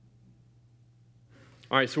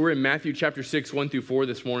All right, so we're in Matthew chapter 6, 1 through 4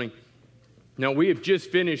 this morning. Now, we have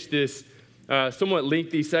just finished this somewhat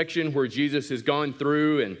lengthy section where Jesus has gone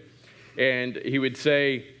through and he would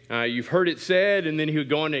say, you've heard it said, and then he would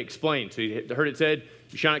go on to explain. So you heard it said,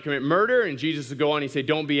 you shall not commit murder, and Jesus would go on and he'd say,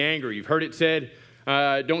 don't be angry. You've heard it said,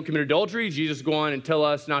 don't commit adultery. Jesus would go on and tell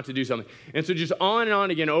us not to do something. And so just on and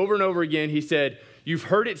on again, over and over again, he said, you've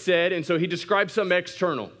heard it said, and so he describes something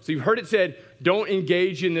external. So you've heard it said, don't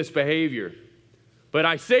engage in this behavior. But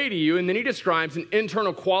I say to you, and then he describes an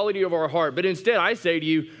internal quality of our heart. But instead, I say to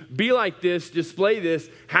you, be like this, display this,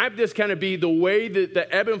 have this kind of be the way that the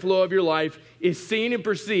ebb and flow of your life is seen and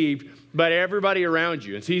perceived by everybody around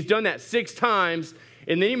you. And so he's done that 6 times,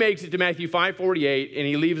 and then he makes it to Matthew 5:48, and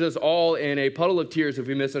he leaves us all in a puddle of tears if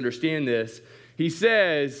we misunderstand this. He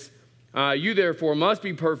says, you therefore must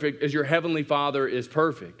be perfect as your heavenly Father is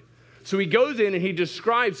perfect. So he goes in and he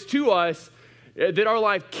describes to us that our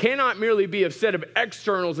life cannot merely be a set of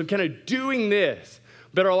externals of kind of doing this,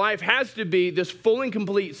 but our life has to be this full and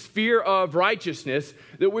complete sphere of righteousness,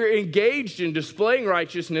 that we're engaged in displaying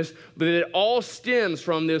righteousness, but that it all stems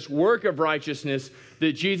from this work of righteousness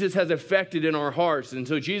that Jesus has effected in our hearts. And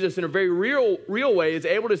so Jesus, in a very real way, is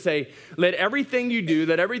able to say, let everything you do,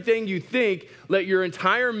 let everything you think, let your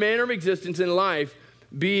entire manner of existence in life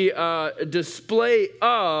be a display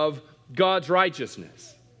of God's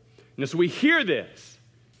righteousness. And so we hear this,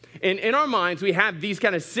 and in our minds, we have these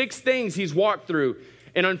kind of 6 things he's walked through.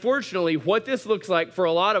 And unfortunately, what this looks like for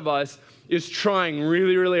a lot of us is trying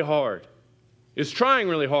really, really hard. It's trying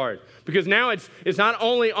really hard, because now it's not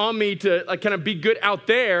only on me to kind of be good out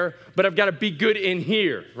there, but I've got to be good in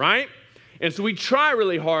here, right? And so we try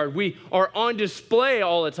really hard. We are on display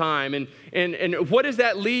all the time. And what does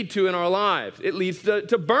that lead to in our lives? It leads to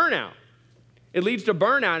burnout. It leads to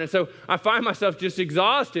burnout. And so I find myself just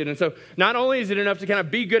exhausted. And so not only is it enough to kind of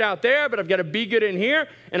be good out there, but I've got to be good in here.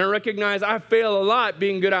 And I recognize I fail a lot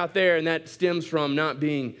being good out there. And that stems from not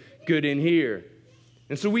being good in here.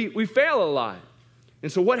 And so we fail a lot. And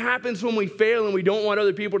so what happens when we fail and we don't want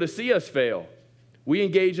other people to see us fail? We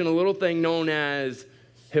engage in a little thing known as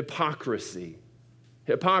hypocrisy.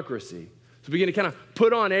 Hypocrisy. So we begin to kind of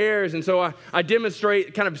put on airs, and so I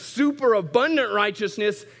demonstrate kind of super abundant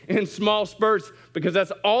righteousness in small spurts because that's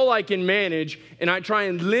all I can manage, and I try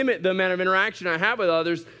and limit the amount of interaction I have with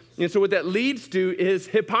others. And so what that leads to is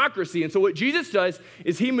hypocrisy. And so what Jesus does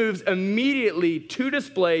is he moves immediately to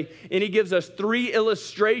display, and he gives us 3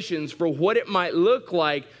 illustrations for what it might look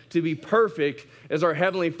like to be perfect as our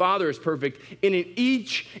Heavenly Father is perfect. And in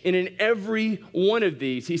each and in every one of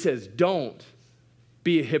these, he says, don't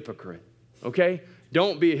be a hypocrite. Okay?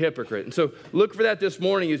 Don't be a hypocrite. And so look for that this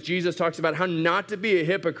morning as Jesus talks about how not to be a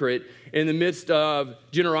hypocrite in the midst of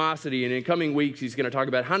generosity. And in coming weeks, he's going to talk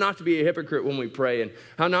about how not to be a hypocrite when we pray and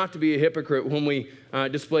how not to be a hypocrite when we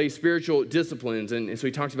display spiritual disciplines. And so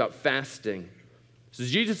he talks about fasting. So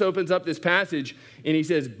Jesus opens up this passage and he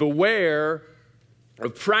says, beware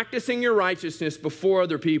of practicing your righteousness before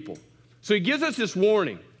other people. So he gives us this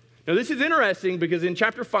warning. Now, this is interesting because in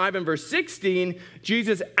chapter 5 and verse 16,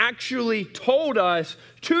 Jesus actually told us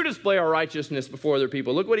to display our righteousness before other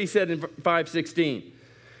people. Look what he said in 5:16.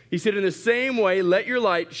 He said, in the same way, let your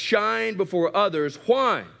light shine before others.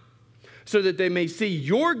 Why? So that they may see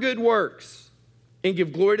your good works and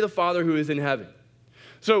give glory to the Father who is in heaven.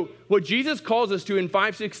 So what Jesus calls us to in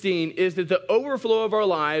 5:16 is that the overflow of our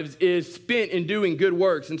lives is spent in doing good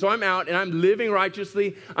works. And so I'm out and I'm living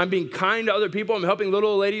righteously. I'm being kind to other people. I'm helping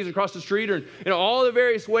little old ladies across the street, or all the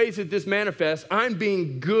various ways that this manifests. I'm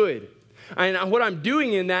being good. And what I'm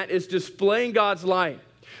doing in that is displaying God's light.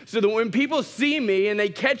 So that when people see me and they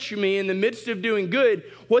catch me in the midst of doing good,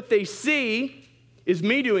 what they see is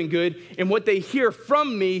me doing good. And what they hear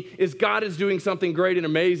from me is God is doing something great and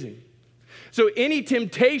amazing. So any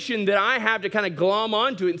temptation that I have to kind of glom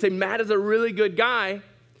onto it and say, Matt is a really good guy,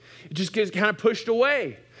 it just gets kind of pushed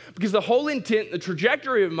away. Because the whole intent, the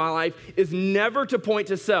trajectory of my life is never to point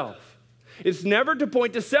to self. It's never to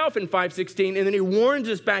point to self in 5:16. And then he warns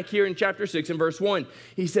us back here in chapter 6 and verse 1.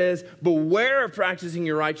 He says, beware of practicing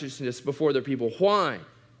your righteousness before other people. Why?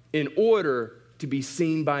 In order to be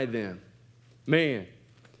seen by them. Man,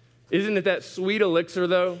 isn't it that sweet elixir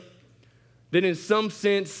though? That in some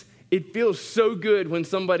sense, it feels so good when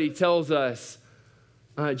somebody tells us,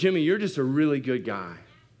 Jimmy, you're just a really good guy.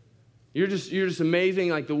 You're just amazing,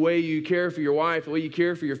 like the way you care for your wife, the way you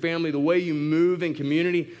care for your family, the way you move in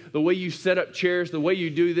community, the way you set up chairs, the way you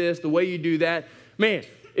do this, the way you do that. Man,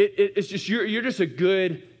 it's just, you're just a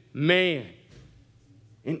good man.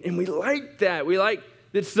 And we like that. We like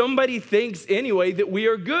that somebody thinks anyway that we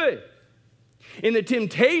are good. And the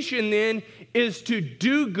temptation then is to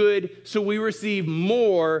do good so we receive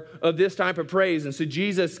more of this type of praise. And so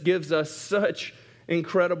Jesus gives us such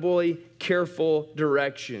incredibly careful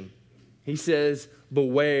direction. He says,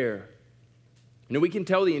 beware. Now we can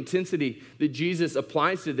tell the intensity that Jesus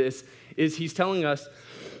applies to this is he's telling us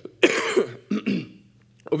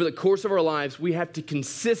over the course of our lives, we have to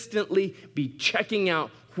consistently be checking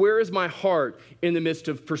out, where is my heart in the midst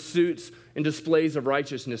of pursuits and displays of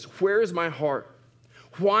righteousness? Where is my heart?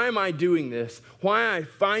 Why am I doing this? Why I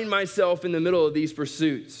find myself in the middle of these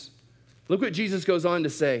pursuits? Look what Jesus goes on to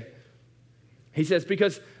say. He says,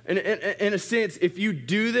 because in a sense, if you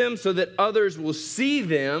do them so that others will see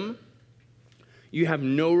them, you have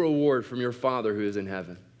no reward from your Father who is in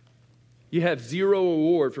heaven. You have zero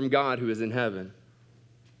reward from God who is in heaven.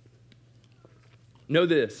 Know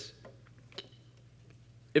this.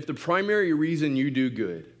 If the primary reason you do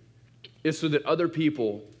good is so that other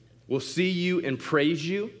people will see you and praise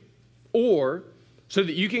you, or so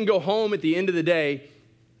that you can go home at the end of the day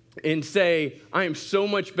and say, I am so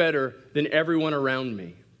much better than everyone around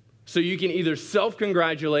me. So you can either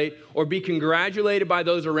self-congratulate or be congratulated by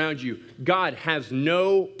those around you. God has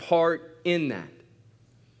no part in that.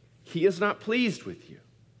 He is not pleased with you.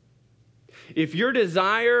 If your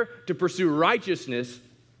desire to pursue righteousness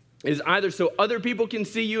is either so other people can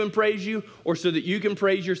see you and praise you or so that you can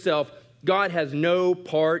praise yourself, God has no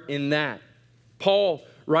part in that. Paul,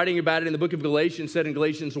 writing about it in the book of Galatians, said in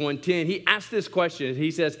Galatians 1:10, he asked this question.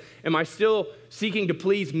 He says, am I still seeking to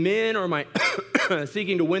please men, or am I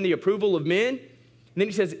seeking to win the approval of men? And then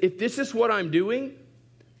he says, if this is what I'm doing,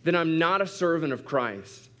 then I'm not a servant of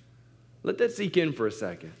Christ. Let that sink in for a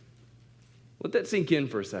second. Let that sink in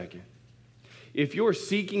for a second. If you're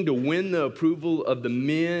seeking to win the approval of the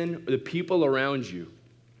men or the people around you,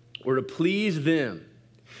 or to please them,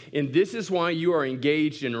 and this is why you are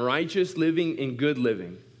engaged in righteous living and good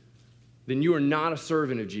living, then you are not a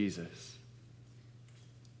servant of Jesus.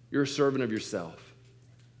 You're a servant of yourself.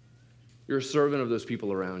 You're a servant of those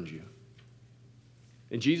people around you.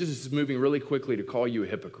 And Jesus is moving really quickly to call you a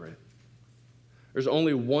hypocrite. There's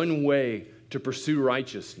only one way to pursue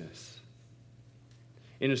righteousness.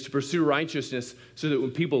 And it's to pursue righteousness so that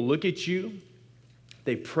when people look at you,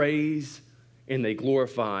 they praise and they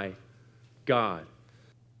glorify God.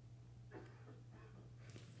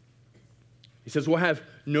 He says, we'll have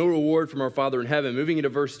no reward from our Father in heaven. Moving into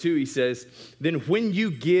verse 2, he says, then when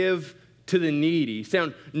you give to the needy,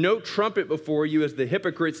 sound no trumpet before you as the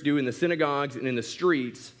hypocrites do in the synagogues and in the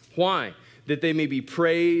streets. Why? That they may be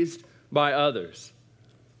praised by others.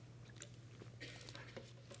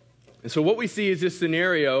 And so what we see is this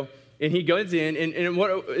scenario, and he goes in, and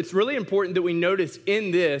what it's really important that we notice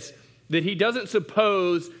in this, that he doesn't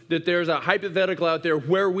suppose that there's a hypothetical out there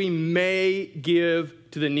where we may give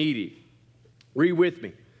to the needy. Read with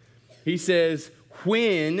me. He says,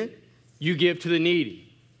 when you give to the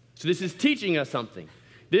needy. So this is teaching us something.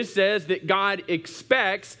 This says that God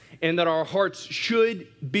expects and that our hearts should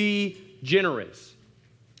be generous.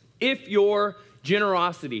 If your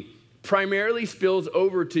generosity primarily spills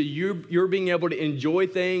over to you're being able to enjoy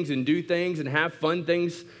things and do things and have fun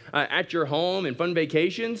things at your home and fun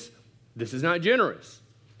vacations, this is not generous.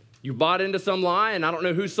 You bought into some lie, and I don't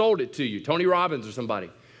know who sold it to you, Tony Robbins or somebody.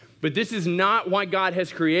 But this is not why God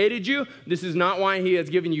has created you. This is not why he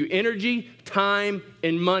has given you energy, time,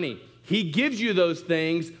 and money. He gives you those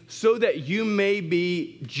things so that you may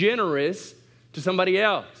be generous to somebody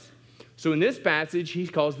else. So in this passage, he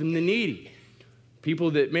calls them the needy.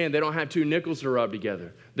 People that, man, they don't have two nickels to rub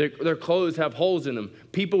together. Their clothes have holes in them.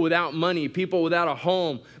 People without money, people without a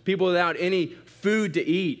home, people without any food to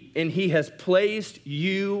eat. And he has placed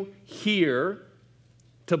you here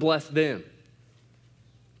to bless them,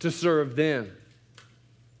 to serve them.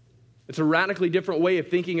 It's a radically different way of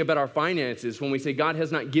thinking about our finances when we say, God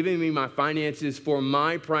has not given me my finances for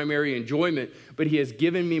my primary enjoyment, but he has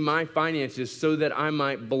given me my finances so that I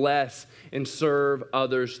might bless and serve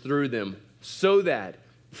others through them, so that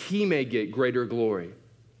he may get greater glory.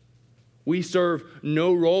 We serve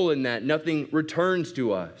no role in that. Nothing returns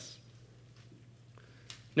to us.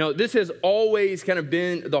 Now, this has always kind of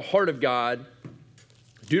been the heart of God.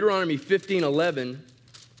 Deuteronomy 15:11,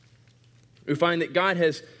 we find that God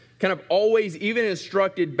has kind of always even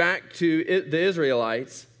instructed back to the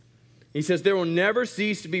Israelites. He says, there will never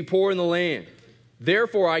cease to be poor in the land.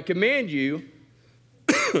 Therefore, I command you,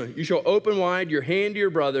 you shall open wide your hand to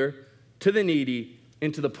your brother, to the needy,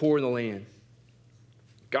 and to the poor in the land.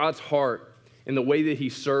 God's heart and the way that he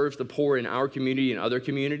serves the poor in our community and other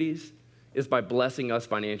communities is by blessing us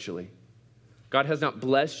financially. God has not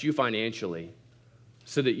blessed you financially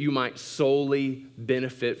so that you might solely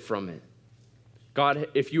benefit from it. God,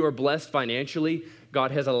 if you are blessed financially,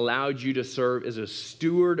 God has allowed you to serve as a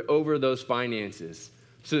steward over those finances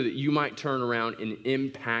so that you might turn around and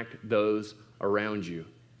impact those around you.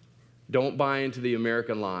 Don't buy into the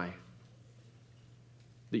American lie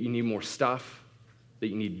that you need more stuff, that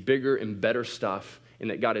you need bigger and better stuff, and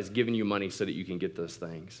that God has given you money so that you can get those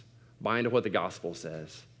things. Buy into what the gospel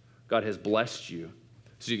says. God has blessed you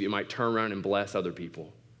so that you might turn around and bless other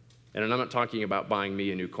people. And I'm not talking about buying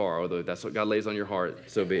me a new car, although that's what God lays on your heart,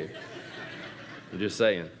 so be it. I'm just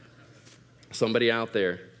saying. Somebody out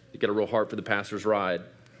there, you got a real heart for the pastor's ride.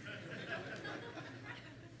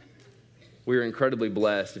 We are incredibly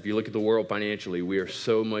blessed. If you look at the world financially, we are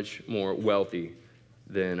so much more wealthy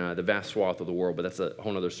than the vast swath of the world, but that's a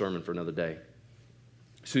whole other sermon for another day.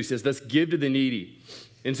 So he says, let's give to the needy.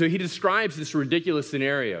 And so he describes this ridiculous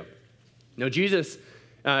scenario. Now, Jesus,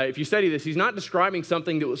 if you study this, he's not describing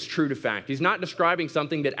something that was true to fact. He's not describing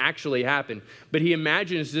something that actually happened, but he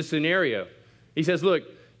imagines this scenario. He says, look,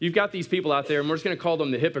 you've got these people out there, and we're just going to call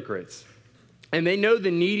them the hypocrites. And they know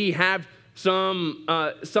the needy have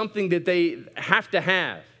something that they have to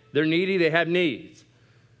have. They're needy, they have needs.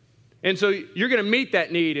 And so you're going to meet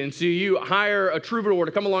that need, and so you hire a troubadour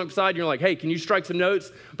to come alongside, and you're like, hey, can you strike some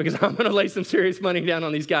notes? Because I'm going to lay some serious money down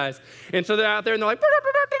on these guys. And so they're out there, and they're like,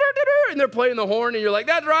 and they're playing the horn, and you're like,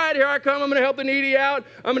 that's right, here I come, I'm going to help the needy out.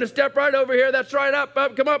 I'm going to step right over here, that's right, up,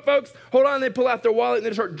 come up, folks. Hold on, they pull out their wallet, and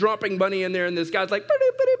they start dropping money in there, and this guy's like,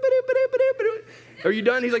 are you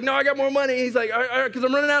done? He's like, no, I got more money. He's like, because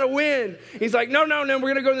I'm running out of wind. He's like, no, we're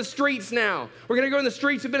going to go in the streets now. We're going to go in the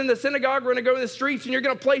streets. We've been in the synagogue. We're going to go in the streets, and you're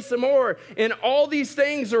going to play some more. And all these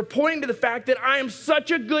things are pointing to the fact that I am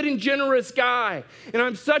such a good and generous guy. And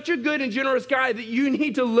I'm such a good and generous guy that you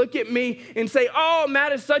need to look at me and say, oh,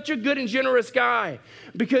 Matt is such a good and generous guy.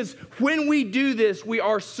 Because when we do this, we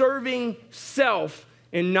are serving self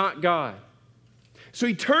and not God. So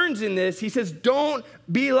he turns in this. He says, don't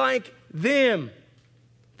be like them.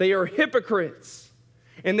 They are hypocrites,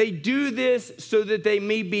 and they do this so that they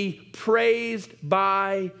may be praised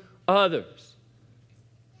by others.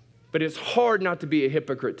 But it's hard not to be a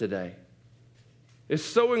hypocrite today. It's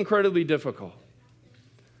so incredibly difficult.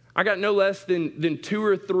 I got no less than 2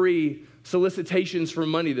 or 3 solicitations for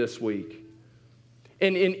money this week.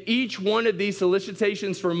 And in each one of these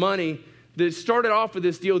solicitations for money, that started off with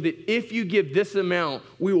this deal that if you give this amount,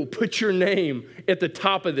 we will put your name at the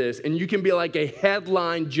top of this, and you can be like a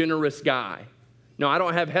headline generous guy. No, I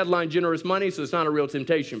don't have headline generous money, so it's not a real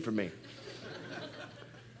temptation for me.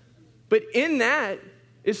 But in that,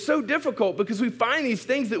 it's so difficult because we find these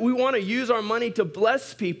things that we want to use our money to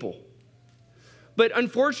bless people. But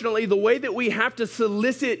unfortunately, the way that we have to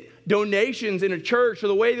solicit donations in a church, or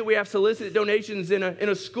the way that we have to solicit donations in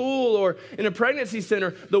a school or in a pregnancy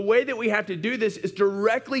center, the way that we have to do this is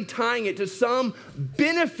directly tying it to some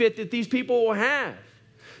benefit that these people will have.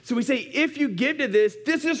 So we say, if you give to this,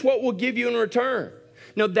 this is what we'll give you in return.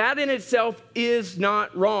 Now, that in itself is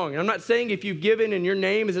not wrong. I'm not saying if you've given and your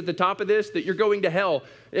name is at the top of this that you're going to hell.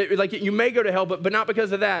 You may go to hell, but not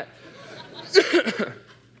because of that.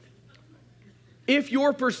 If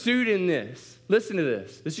you're pursued in this, listen to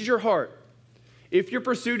this. This is your heart. If you're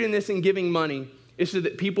pursued in this and giving money, it's so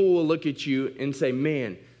that people will look at you and say,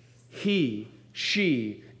 man,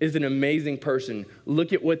 she is an amazing person.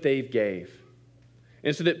 Look at what they've gave.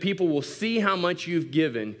 And so that people will see how much you've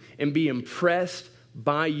given and be impressed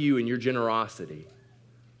by you and your generosity.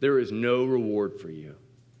 There is no reward for you.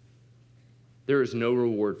 There is no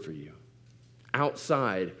reward for you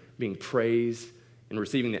outside being praised and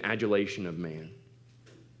receiving the adulation of man.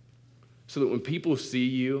 So that when people see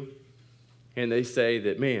you and they say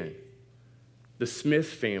that, man, the Smith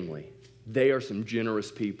family, they are some generous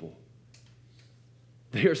people.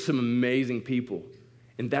 They are some amazing people.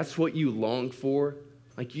 And that's what you long for.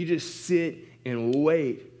 Like you just sit and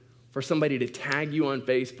wait for somebody to tag you on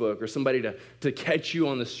Facebook or somebody to catch you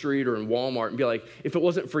on the street or in Walmart and be like, if it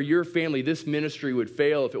wasn't for your family, this ministry would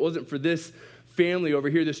fail. If it wasn't for this family over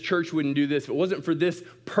here, this church wouldn't do this. If it wasn't for this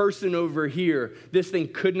person over here, this thing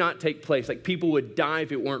could not take place. Like people would die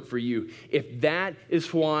if it weren't for you. If that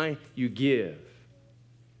is why you give,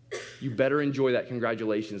 you better enjoy that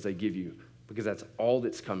congratulations they give you, because that's all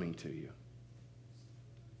that's coming to you.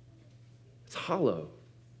 It's hollow.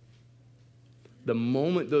 The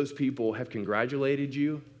moment those people have congratulated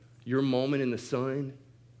you, your moment in the sun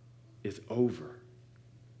is over.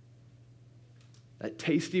 That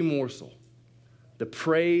tasty morsel, the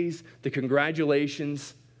praise, the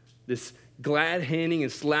congratulations, this glad handing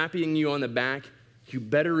and slapping you on the back, you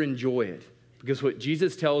better enjoy it. Because what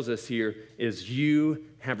Jesus tells us here is you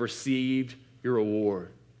have received your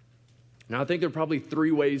reward. Now, I think there are probably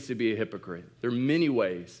 3 ways to be a hypocrite. There are many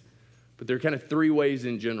ways, but there are kind of 3 ways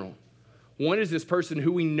in general. One is this person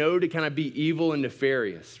who we know to kind of be evil and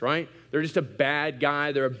nefarious, right? They're just a bad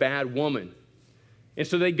guy. They're a bad woman. And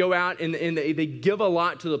so they go out and they give a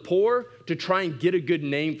lot to the poor to try and get a good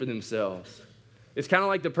name for themselves. It's kind of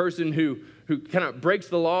like the person who kind of breaks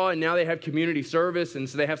the law and now they have community service, and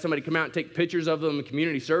so they have somebody come out and take pictures of them in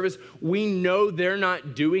community service. We know they're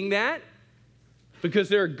not doing that because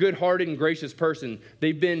they're a good-hearted and gracious person.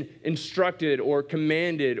 They've been instructed or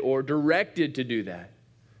commanded or directed to do that.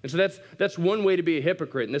 And so that's one way to be a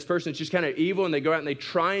hypocrite. And this person's just kind of evil, and they go out and they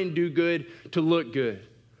try and do good to look good.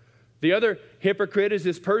 The other hypocrite is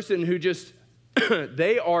this person who just,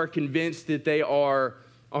 they are convinced that they are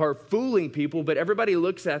fooling people, but everybody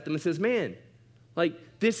looks at them and says, man, like,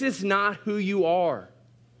 this is not who you are.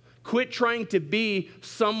 Quit trying to be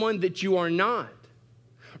someone that you are not.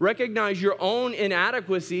 Recognize your own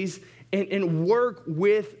inadequacies and work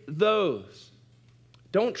with those.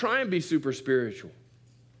 Don't try and be super spiritual.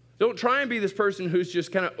 Don't try and be this person who's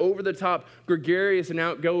just kind of over the top, gregarious and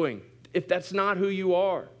outgoing, if that's not who you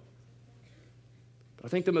are. But I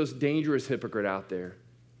think the most dangerous hypocrite out there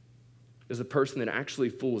is the person that actually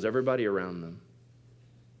fools everybody around them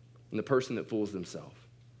and the person that fools themselves.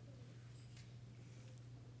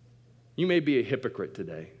 You may be a hypocrite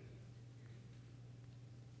today.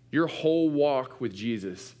 Your whole walk with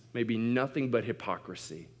Jesus may be nothing but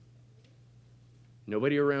hypocrisy.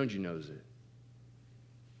 Nobody around you knows it.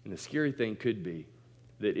 And the scary thing could be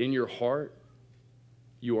that in your heart,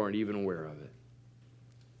 you aren't even aware of it.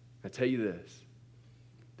 I tell you this.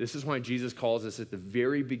 This is why Jesus calls us at the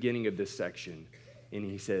very beginning of this section, and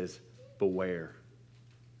he says, beware,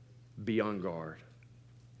 be on guard.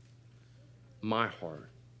 My heart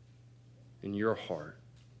and your heart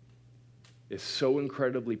is so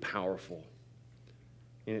incredibly powerful,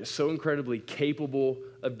 and it's so incredibly capable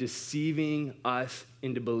of deceiving us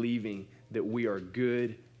into believing that we are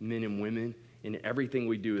good men and women, and everything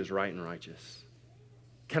we do is right and righteous,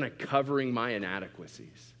 kind of covering my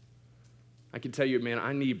inadequacies. I can tell you, man,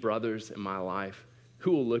 I need brothers in my life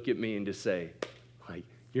who will look at me and just say, like,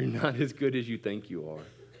 you're not as good as you think you are.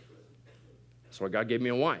 That's why God gave me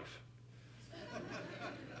a wife.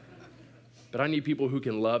 But I need people who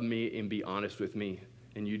can love me and be honest with me,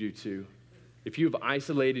 and you do too. If you have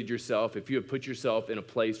isolated yourself, if you have put yourself in a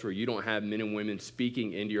place where you don't have men and women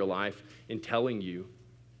speaking into your life and telling you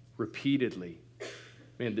repeatedly,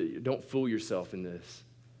 man, don't fool yourself in this.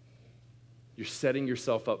 You're setting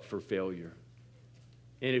yourself up for failure.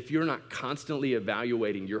 And if you're not constantly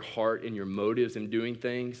evaluating your heart and your motives in doing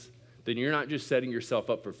things, then you're not just setting yourself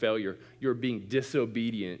up for failure, you're being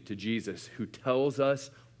disobedient to Jesus, who tells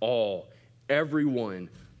us all, everyone,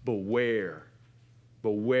 beware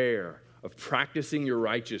of practicing your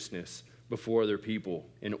righteousness before other people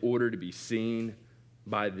in order to be seen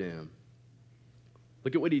by them.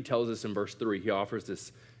 Look at what he tells us in verse 3. He offers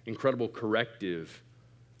this incredible corrective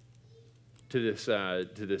to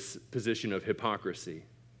this position of hypocrisy.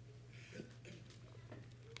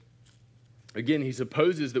 Again, he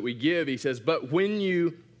supposes that we give. He says, but when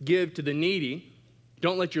you give to the needy,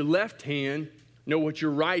 don't let your left hand know what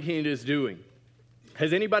your right hand is doing.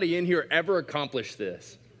 Has anybody in here ever accomplished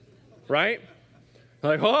this? Right?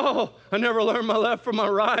 Like, oh, I never learned my left from my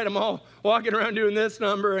right. I'm all walking around doing this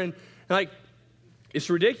number. And like, it's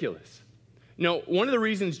ridiculous. No, one of the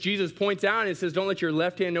reasons Jesus points out and says, don't let your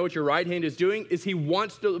left hand know what your right hand is doing, is he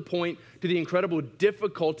wants to point to the incredible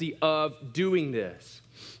difficulty of doing this.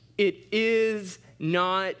 It is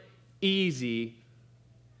not easy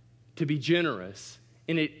to be generous,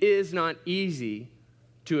 and it is not easy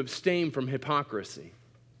to abstain from hypocrisy.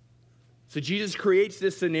 So Jesus creates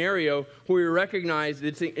this scenario where we recognize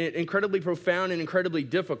that it's incredibly profound and incredibly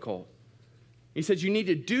difficult. He says you need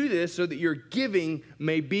to do this so that your giving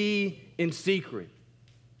may be in secret.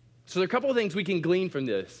 So there are a couple of things we can glean from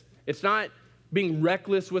this. It's not being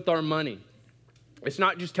reckless with our money. It's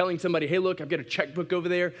not just telling somebody, hey, look, I've got a checkbook over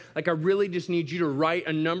there. Like, I really just need you to write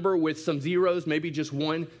a number with some zeros, maybe just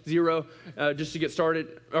 1 0, just to get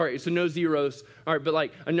started. All right, so no zeros. All right, but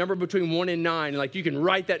like a number between 1 and 9. Like, you can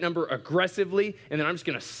write that number aggressively, and then I'm just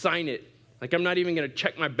going to sign it. Like, I'm not even going to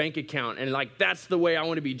check my bank account. And like, that's the way I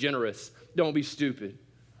want to be generous. Don't be stupid,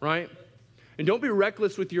 right? And don't be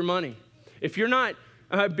reckless with your money. If you're not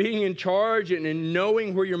being in charge and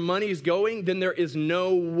knowing where your money is going, then there is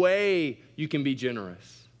no way you can be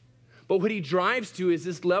generous. But what he drives to is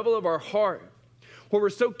this level of our heart where we're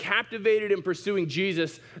so captivated in pursuing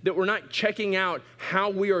Jesus that we're not checking out how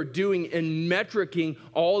we are doing and metricing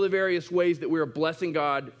all the various ways that we are blessing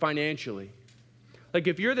God financially. Like,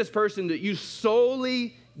 if you're this person that you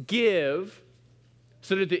solely give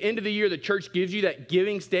so that at the end of the year, the church gives you that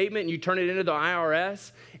giving statement and you turn it into the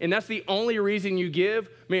IRS, and that's the only reason you give,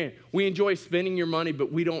 man, we enjoy spending your money,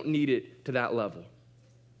 but we don't need it to that level.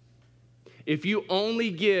 If you only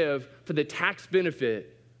give for the tax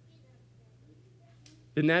benefit,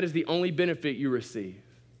 then that is the only benefit you receive.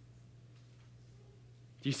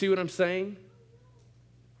 Do you see what I'm saying?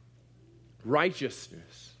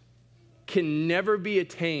 Righteousness can never be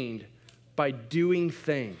attained by doing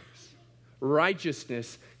things.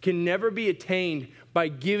 Righteousness can never be attained by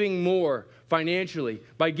giving more financially,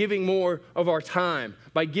 by giving more of our time,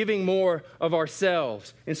 by giving more of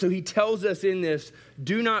ourselves. And so he tells us in this,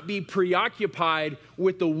 do not be preoccupied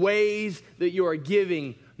with the ways that you are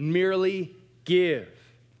giving, merely give.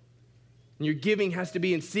 And your giving has to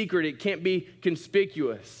be in secret. It can't be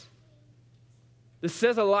conspicuous. This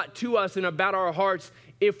says a lot to us and about our hearts.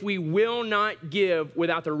 If we will not give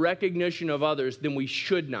without the recognition of others, then we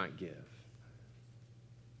should not give.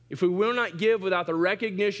 If we will not give without the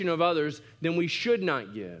recognition of others, then we should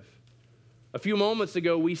not give. A few moments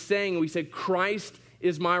ago, we said, Christ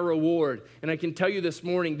is my reward. And I can tell you this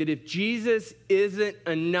morning that if Jesus isn't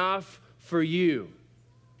enough for you,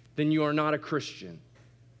 then you are not a Christian.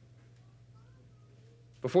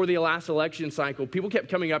 Before the last election cycle, people kept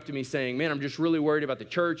coming up to me saying, man, I'm just really worried about the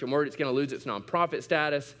church. I'm worried it's going to lose its nonprofit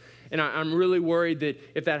status. And I'm really worried that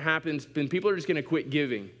if that happens, then people are just going to quit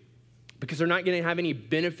giving because they're not going to have any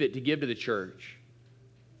benefit to give to the church.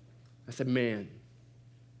 I said, man,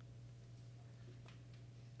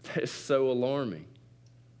 that is so alarming.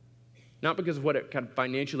 Not because of what it can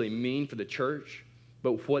financially mean for the church,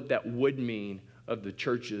 but what that would mean of the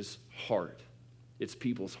church's heart, its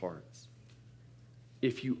people's hearts.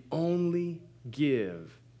 If you only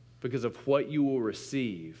give because of what you will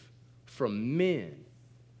receive from men,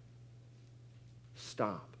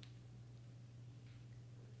 stop.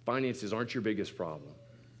 Finances aren't your biggest problem.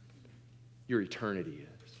 Your eternity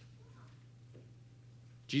is.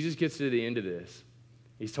 Jesus gets to the end of this.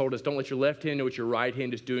 He's told us, don't let your left hand know what your right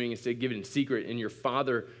hand is doing. Instead, give it in secret, and your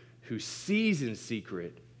Father who sees in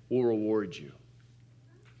secret will reward you.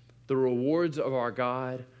 The rewards of our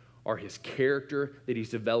God are his character that he's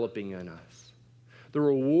developing in us. The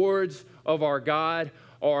rewards of our God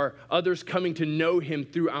are others coming to know him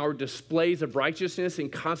through our displays of righteousness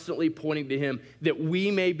and constantly pointing to him, that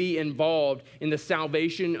we may be involved in the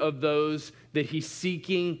salvation of those that he's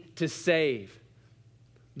seeking to save.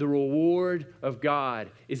 The reward of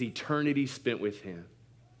God is eternity spent with him.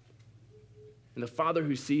 And the Father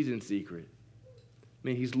who sees in secret,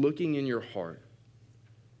 man, he's looking in your heart.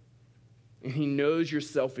 And he knows your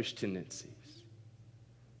selfish tendencies.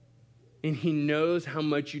 And he knows how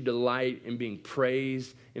much you delight in being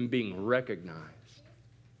praised and being recognized.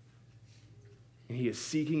 And he is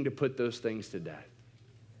seeking to put those things to death.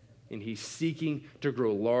 And he's seeking to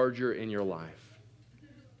grow larger in your life.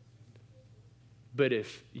 But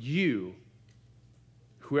if you,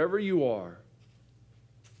 whoever you are,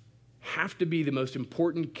 have to be the most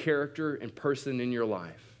important character and person in your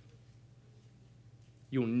life,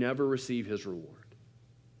 you'll never receive his reward.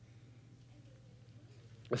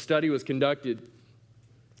 A study was conducted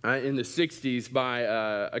in the 60s by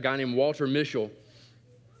a guy named Walter Mischel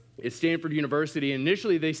at Stanford University.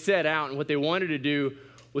 Initially, they set out, and what they wanted to do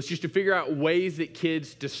was just to figure out ways that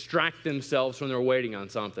kids distract themselves when they're waiting on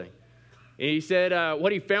something. And he said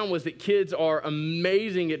what he found was that kids are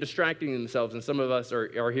amazing at distracting themselves, and some of us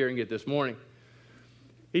are hearing it this morning.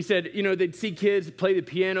 He said, they'd see kids play the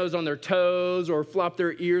pianos on their toes or flop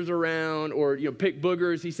their ears around or, pick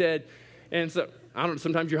boogers, he said. And so, I don't know,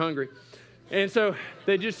 sometimes you're hungry. And so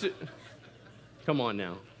they just, come on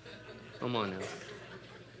now. And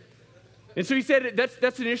so he said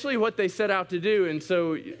that's initially what they set out to do. And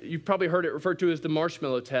so you've probably heard it referred to as the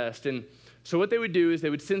marshmallow test. And so what they would do is they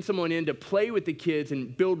would send someone in to play with the kids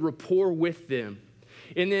and build rapport with them.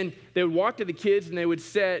 And then they would walk to the kids and they would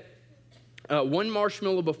set one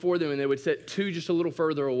marshmallow before them and they would set two just a little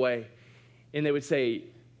further away. And they would say,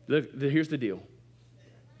 look, here's the deal.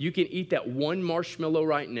 You can eat that one marshmallow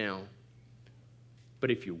right now, but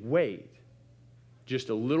if you wait just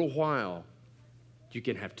a little while, you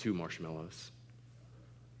can have two marshmallows.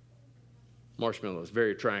 Marshmallows,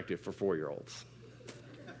 very attractive for 4-year-olds.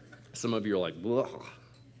 Some of you are like, blah.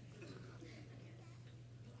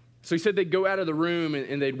 So he said they'd go out of the room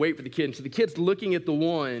and they'd wait for the kid. And so the kid's looking at the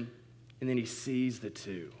one, and then he sees the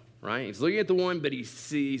two, right? He's looking at the one, but he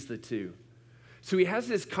sees the two. So he has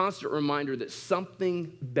this constant reminder that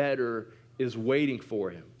something better is waiting for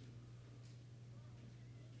him,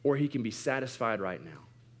 or he can be satisfied right now.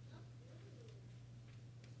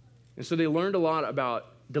 And so they learned a lot about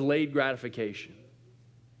delayed gratification.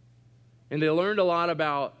 And they learned a lot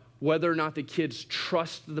about whether or not the kids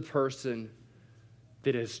trust the person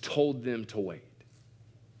that has told them to wait.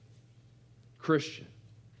 Christian,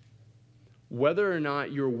 whether or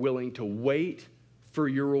not you're willing to wait for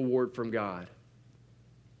your reward from God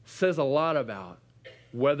says a lot about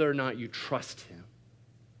whether or not you trust him.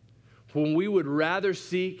 When we would rather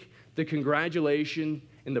seek the congratulation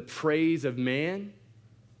and the praise of man,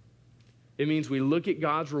 it means we look at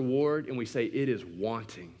God's reward and we say, it is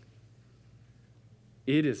wanting.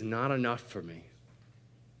 It is not enough for me.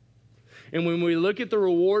 And when we look at the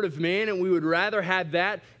reward of man and we would rather have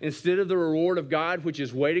that instead of the reward of God, which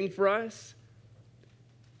is waiting for us,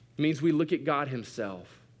 it means we look at God himself.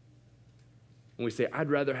 And we say, I'd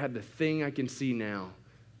rather have the thing I can see now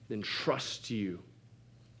than trust you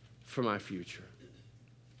for my future.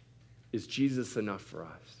 Is Jesus enough for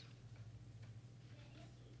us?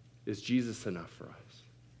 Is Jesus enough for us?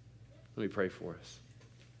 Let me pray for us.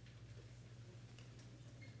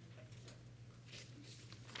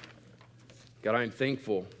 God, I am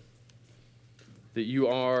thankful that you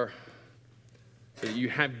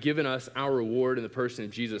have given us our reward in the person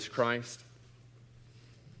of Jesus Christ.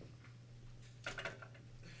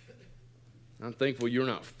 I'm thankful you're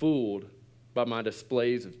not fooled by my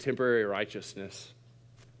displays of temporary righteousness.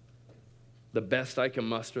 The best I can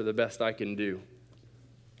muster, the best I can do.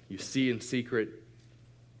 You see in secret,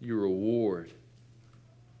 you reward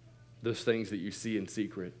those things that you see in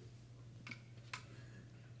secret.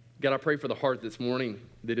 God, I pray for the heart this morning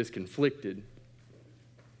that is conflicted.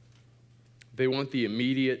 They want the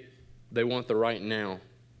immediate, they want the right now.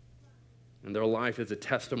 And their life is a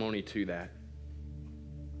testimony to that.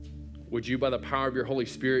 Would you, by the power of your Holy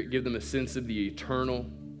Spirit, give them a sense of the eternal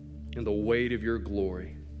and the weight of your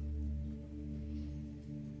glory?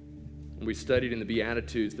 We studied in the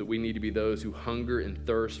Beatitudes that we need to be those who hunger and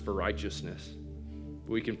thirst for righteousness.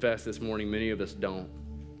 But we confess this morning many of us don't.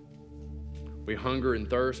 We hunger and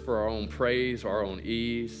thirst for our own praise, our own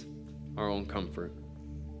ease, our own comfort.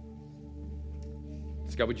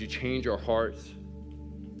 So God, would you change our hearts?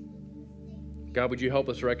 God, would you help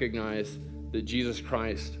us recognize that Jesus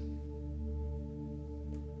Christ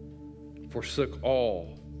forsook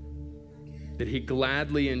all, that he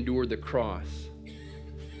gladly endured the cross.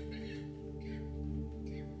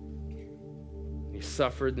 He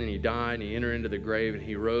suffered, and then he died, and he entered into the grave, and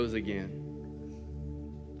he rose again.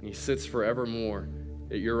 And he sits forevermore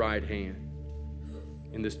at your right hand.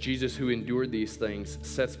 And this Jesus who endured these things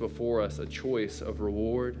sets before us a choice of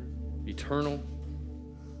reward, eternal,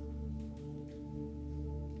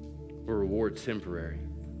 or reward temporary.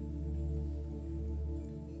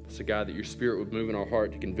 So God, that your Spirit would move in our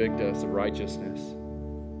heart to convict us of righteousness,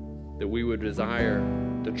 that we would desire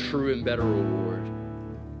the true and better reward,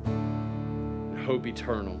 and hope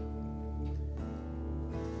eternal.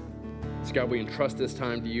 So God, we entrust this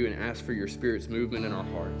time to you and ask for your Spirit's movement in our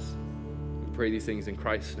hearts. We pray these things in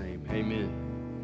Christ's name. Amen.